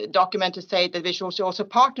document to say that we should also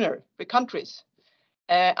partner with countries.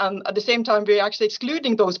 And at the same time, we're actually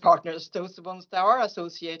excluding those partners, those ones that are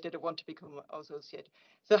associated or want to become associated.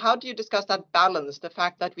 So how do you discuss that balance, the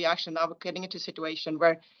fact that we actually now getting into a situation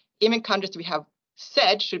where even countries we have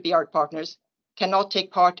said should be our partners cannot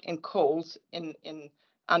take part in calls and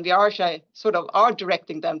we are sort of are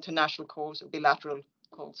directing them to national calls or bilateral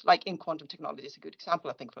calls, like in quantum technology is a good example,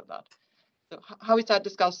 I think, for that. So how is that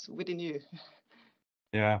discussed within you?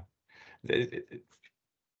 Yeah.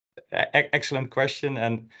 Excellent question,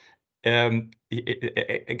 and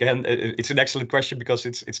again, it's an excellent question because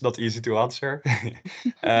it's not easy to answer.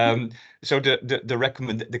 So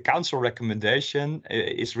the council recommendation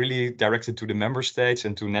is really directed to the member states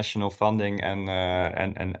and to national funding and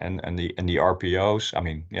the RPOs. I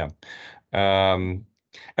mean, yeah. And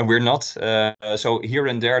we're not so here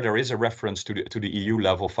and there is a reference to the EU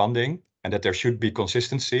level funding and that there should be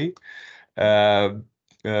consistency.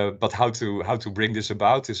 But how to bring this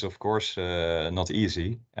about is, of course, not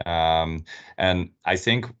easy. And I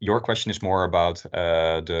think your question is more about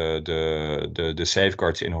the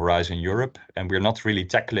safeguards in Horizon Europe, and we're not really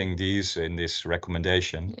tackling these in this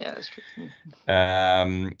recommendation. Yeah, that's true.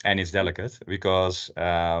 And it's delicate because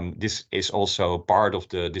this is also part of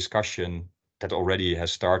the discussion that already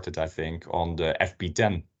has started, I think, on the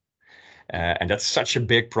FP10. And that's such a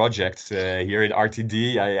big project here in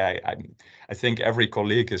RTD. I think every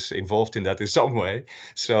colleague is involved in that in some way.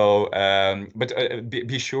 So, but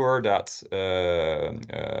be sure that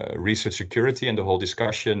research security and the whole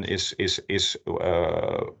discussion is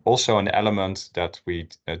also an element that we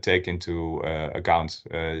take into account.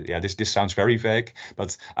 Yeah, this sounds very vague,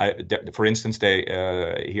 but for instance, they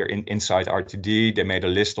here inside RTD, they made a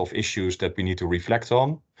list of issues that we need to reflect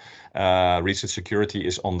on. Research security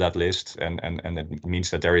is on that list, and it means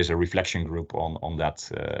that there is a reflection group on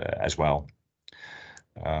that as well.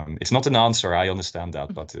 It's not an answer, I understand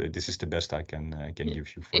that, but this is the best I can give you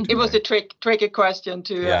for today. It was a tricky question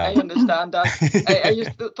to, yeah. I understand that. I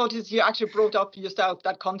just thought you actually brought up yourself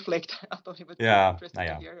that conflict. I thought it was interesting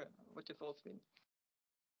to hear what your thoughts were.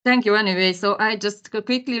 Thank you anyway. So I just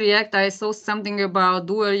quickly react. I saw something about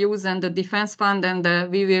dual use and the defense fund, and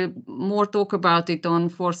we will more talk about it on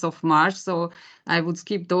 4th of March. So I would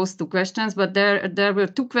skip those two questions, but there were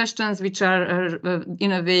two questions which are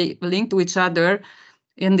in a way linked to each other.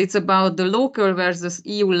 And it's about the local versus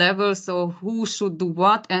EU level. So who should do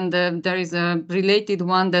what? And there is a related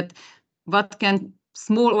one that what can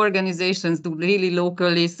small organizations do really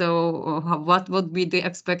locally. So what would be the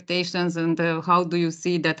expectations and how do you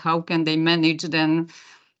see that? How can they manage then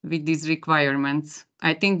with these requirements?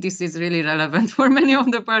 I think this is really relevant for many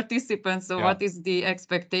of the participants. So what is the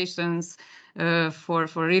expectations for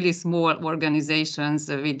really small organizations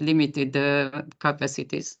with limited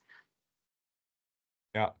capacities?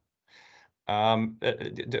 Yeah.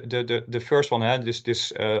 The first one had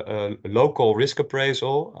this local risk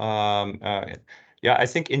appraisal. Yeah, I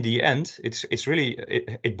think in the end, it's really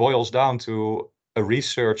it boils down to a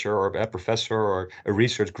researcher or a professor or a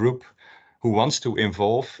research group who wants to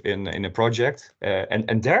involve in a project,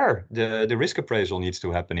 and there the risk appraisal needs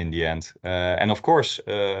to happen in the end. And of course,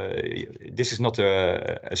 this is not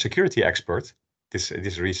a security expert,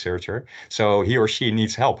 this researcher, so he or she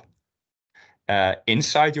needs help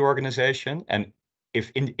inside the organization. And if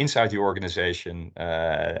inside the organization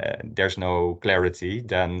there's no clarity,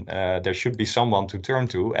 then there should be someone to turn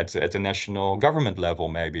to at the national government level,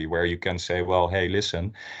 maybe, where you can say, well, hey,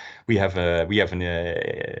 listen, we have a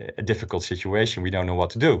difficult situation. We don't know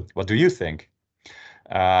what to do. What do you think?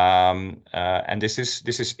 And this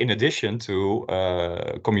is in addition to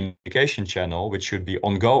a communication channel, which should be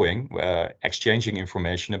ongoing, exchanging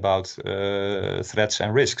information about threats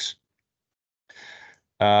and risks.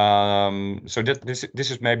 So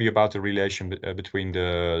this is maybe about the relation between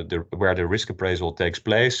the where the risk appraisal takes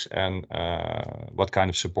place and what kind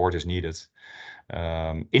of support is needed.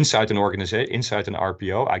 Inside an organization, inside an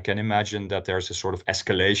RPO, I can imagine that there's a sort of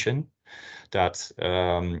escalation, that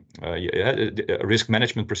a risk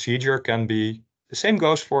management procedure can be. The same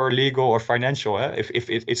goes for legal or financial. If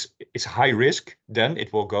it's high risk, then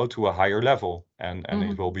it will go to a higher level, and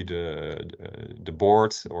it will be the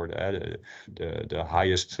board or the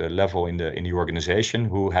highest level in the organization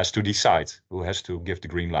who has to decide, who has to give the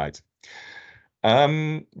green light.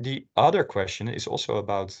 The other question is also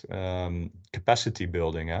about capacity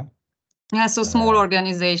building. Yeah, so small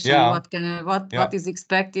organization. Yeah. What is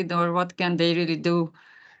expected, or what can they really do?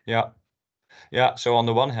 Yeah. Yeah. So on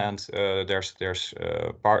the one hand, there's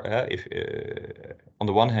part. On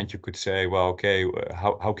the one hand, you could say, well, okay,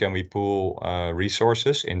 how can we pool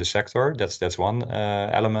resources in the sector? That's one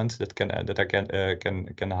element that I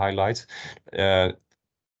can highlight.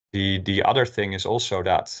 The other thing is also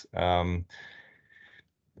that,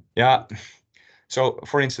 yeah. So,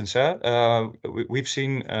 for instance, we've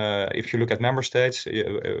seen, if you look at member states,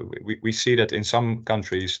 we see that in some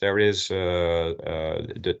countries there is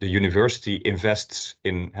the university invests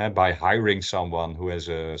in by hiring someone who has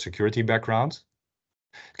a security background.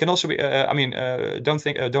 It can also be,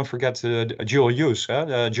 don't forget dual use,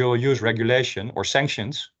 dual use regulation or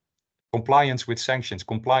sanctions, compliance with sanctions,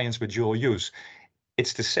 compliance with dual use.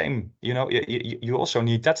 It's the same, you also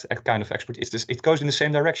need that kind of expertise. It goes in the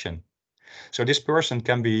same direction. So this person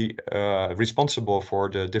can be responsible for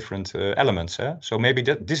the different elements. So maybe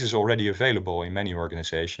this is already available in many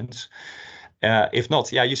organizations. If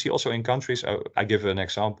not, yeah, you see also in countries, I give an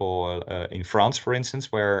example in France, for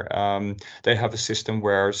instance, where they have a system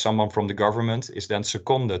where someone from the government is then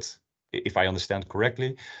seconded, if I understand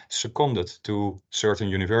correctly, seconded to certain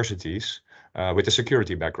universities with a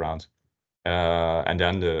security background. And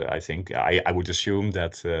then I think I would assume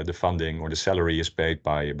that the funding or the salary is paid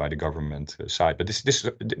by the government side. But this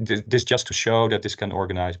just to show that this can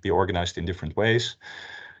be organized in different ways.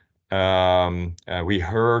 We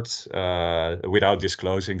heard, without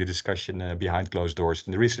disclosing the discussion behind closed doors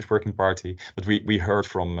in the Research Working Party, but we heard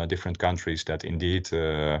from different countries that indeed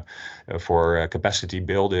for capacity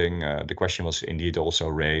building, the question was indeed also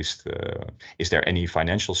raised, is there any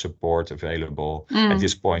financial support available? At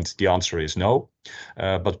this point, the answer is no,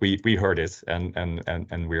 but we heard it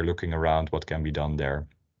and we're looking around what can be done there.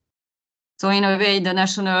 So in a way, the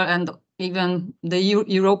national and even the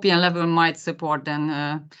European level might support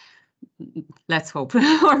then. Let's hope,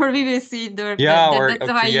 or we will see. That's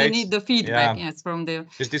why you need the feedback. Yeah. Yes, from the.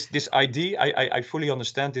 This idea, I fully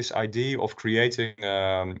understand this idea of creating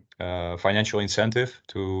financial incentive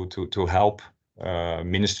to help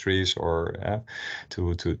ministries or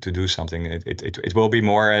to do something. It will be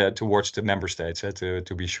more towards the member states.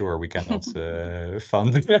 To be sure, we cannot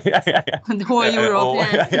fund the whole Europe.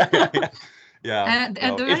 Yeah.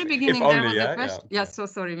 At the very beginning, there was a question. Yeah. So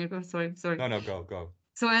sorry, Mirko. Sorry. No, go.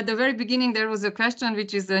 So at the very beginning, there was a question,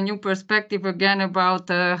 which is a new perspective again about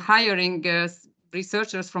hiring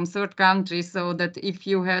researchers from third countries. So that if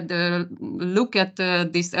you had a look at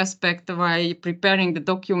this aspect while preparing the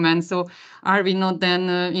document, so are we not then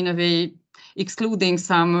in a way excluding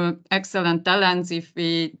some excellent talents if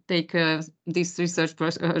we take this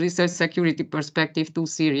research security perspective too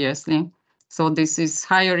seriously? So this is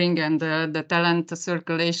hiring and the talent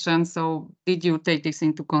circulation. So did you take this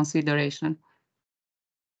into consideration?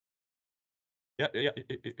 Yeah,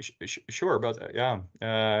 sure, but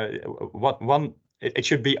it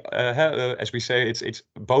should be, as we say, it's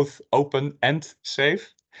both open and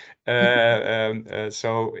safe.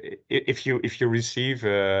 So if you receive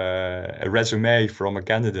a resume from a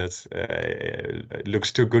candidate, it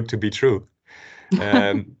looks too good to be true.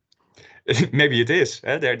 Maybe it is.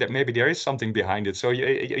 Maybe there is something behind it. So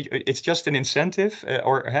it's just an incentive,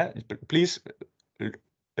 please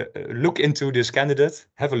look into this candidate.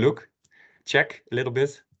 Have a look. Check a little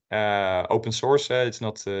bit. Open source. It's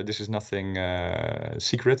not. This is nothing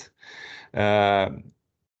secret.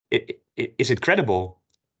 Is it credible?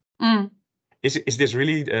 Is this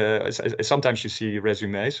really? Sometimes you see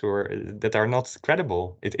resumes that are not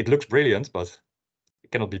credible. It looks brilliant, but it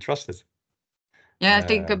cannot be trusted. Yeah, I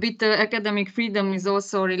think a bit academic freedom is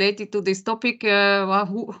also related to this topic.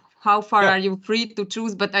 How far are you free to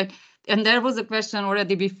choose? And there was a question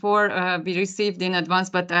already before we received in advance,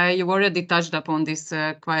 but you already touched upon this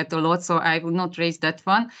quite a lot, so I would not raise that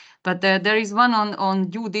one. But there is one on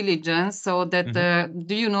due diligence. So that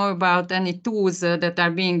do you know about any tools that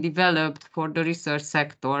are being developed for the research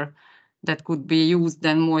sector that could be used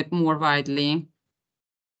then more widely?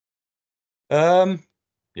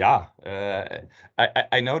 Yeah,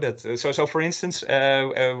 I know that. So for instance,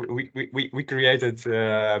 we created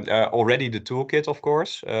already the toolkit, of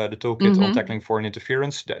course, the toolkit on tackling foreign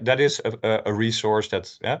interference. That is a resource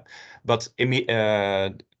but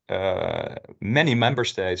many member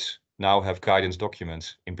states now have guidance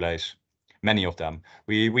documents in place. Many of them.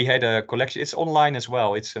 We had a collection. It's online as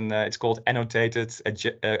well. It's called annotated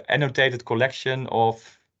collection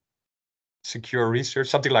of secure research,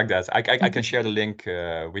 something like that. I can share the link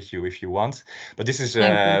with you if you want. But this is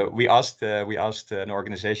we asked an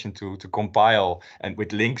organization to compile and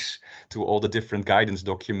with links to all the different guidance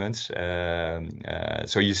documents.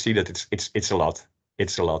 So you see that it's a lot.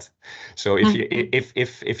 It's a lot. So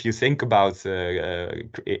if you think about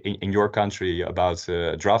in your country about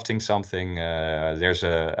drafting something, there's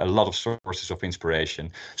a lot of sources of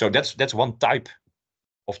inspiration. So that's one type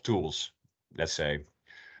of tools, let's say.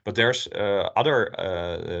 But there's other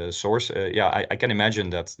source. Yeah, I can imagine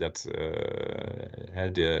that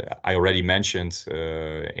I already mentioned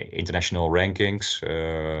international rankings.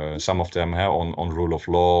 Some of them on rule of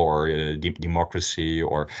law or democracy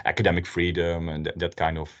or academic freedom and that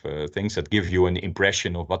kind of things that give you an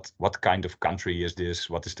impression of what kind of country is this?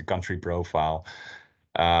 What is the country profile?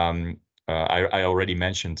 I already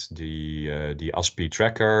mentioned the ASPI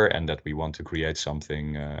tracker and that we want to create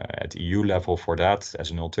something at EU level for that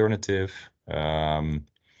as an alternative.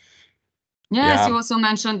 Yes, you also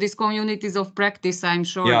mentioned these communities of practice. I'm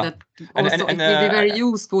sure that also it will be very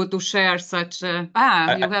useful to share such. You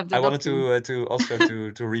have the I wanted to also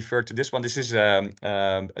to refer to this one. This is the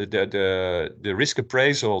risk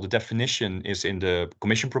appraisal. The definition is in the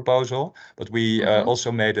Commission proposal, but we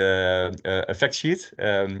also made a fact sheet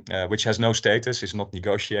which has no status, is not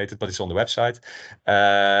negotiated, but it's on the website,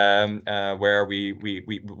 where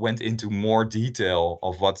we went into more detail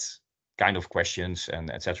of what kind of questions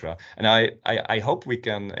and etc. And I hope we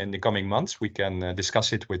can, in the coming months, we can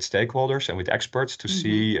discuss it with stakeholders and with experts to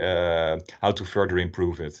see how to further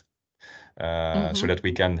improve it, so that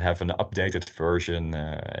we can have an updated version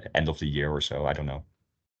end of the year or so. I don't know.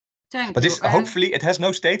 But this hopefully it has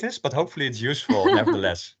no status, but hopefully it's useful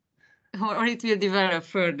nevertheless. Or it will develop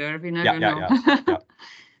further. We never know.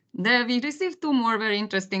 We received two more very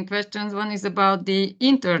interesting questions. One is about the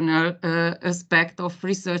internal aspect of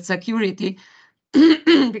research security,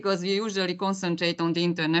 because we usually concentrate on the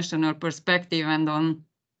international perspective and on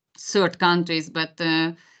third countries, but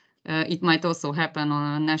it might also happen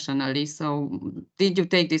nationally. So did you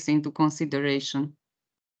take this into consideration?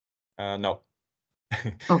 No.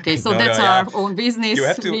 Okay, so that's our own business. You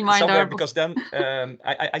have to somewhere, because then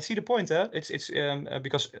I see the point. It's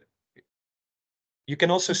because you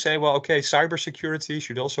can also say, well, okay, cybersecurity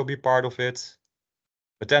should also be part of it.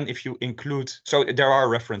 But then if you include, so there are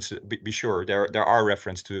references, be sure, there are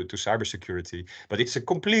references to cybersecurity, but it's a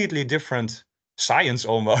completely different science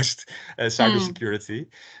almost, cybersecurity.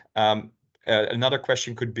 Another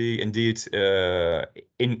question could be indeed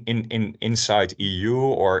inside EU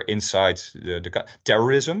or inside the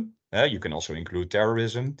terrorism. You can also include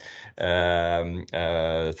terrorism,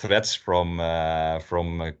 threats from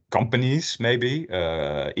companies, maybe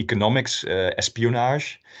economics,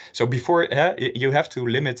 espionage. So before you have to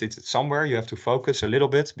limit it somewhere, you have to focus a little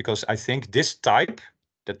bit, because I think this type,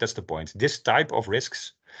 that's the point. This type of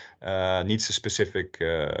risks needs a specific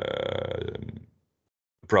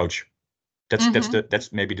approach.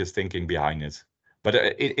 That's maybe the thinking behind it. But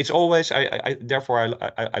it's always therefore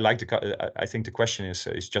I like I think the question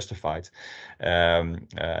is justified.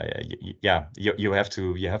 Yeah, you have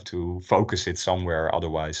to focus it somewhere,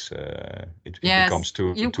 otherwise it becomes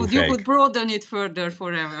too vague. You could broaden it further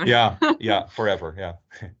forever. Yeah, forever. Yeah.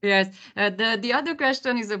 Yes. The other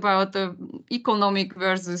question is about economic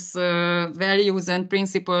versus values and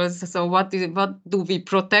principles. So what do we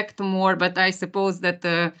protect more? But I suppose that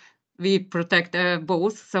we protect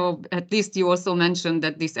both. So at least you also mentioned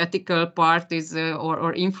that this ethical part is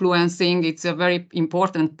or influencing. It's a very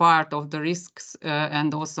important part of the risks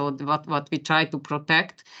and also what we try to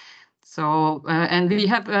protect. So and we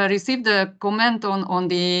have received a comment on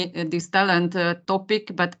this talent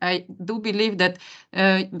topic, but I do believe that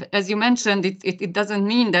as you mentioned, it doesn't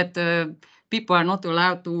mean that people are not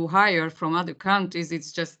allowed to hire from other countries.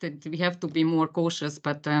 It's just that we have to be more cautious,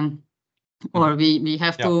 but or we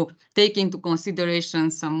have to take into consideration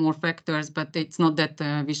some more factors, but it's not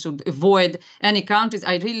that we should avoid any countries.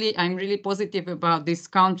 I'm really positive about this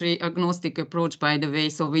country agnostic approach, by the way.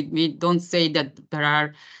 So we don't say that there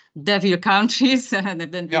are devil countries and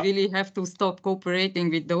then we really have to stop cooperating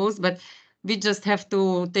with those, but we just have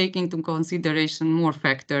to take into consideration more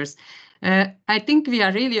factors. I think we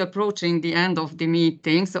are really approaching the end of the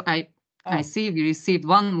meeting. So I see we received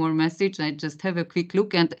one more message. I just have a quick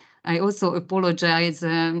look, and I also apologize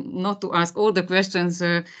not to ask all the questions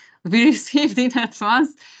we received in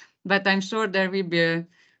advance, but I'm sure there will be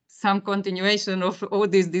some continuation of all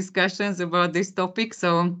these discussions about this topic.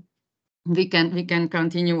 So we can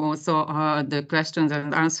continue also the questions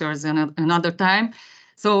and answers another time.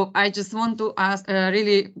 So I just want to ask,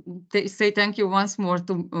 really say thank you once more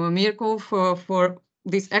to Mirko for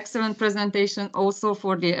this excellent presentation, also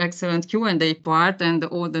for the excellent Q&A part and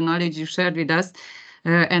all the knowledge you shared with us.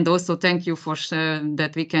 And also thank you for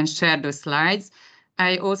that we can share the slides.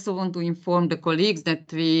 I also want to inform the colleagues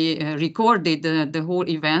that we recorded the whole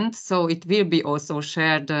event, so it will be also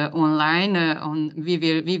shared online. We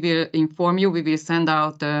will inform you. We will send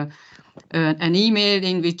out an email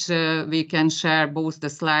in which we can share both the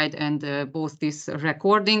slide and both this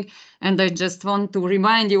recording. And I just want to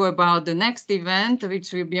remind you about the next event,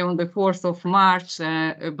 which will be on the 4th of March,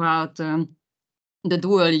 about the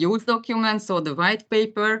dual use document, so the white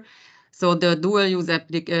paper. So the dual use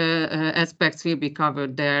aspects will be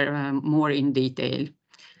covered there more in detail.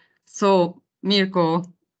 So Mirko,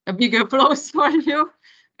 a big applause for you,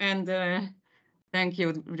 and thank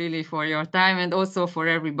you really for your time, and also for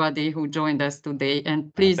everybody who joined us today.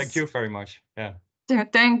 And please, thank you very much. Yeah.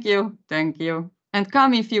 Thank you. And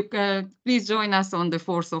come if you please join us on the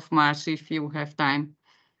 4th of March if you have time.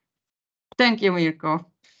 Thank you, Mirko.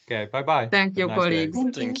 Okay, bye-bye. Thank you, colleagues.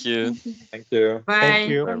 Thank you. Thank you. Bye. Thank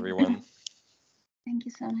you. Everyone. Thank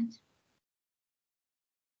you so much.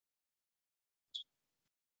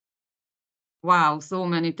 Wow, so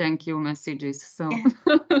many thank you messages. So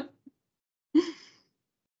Yeah.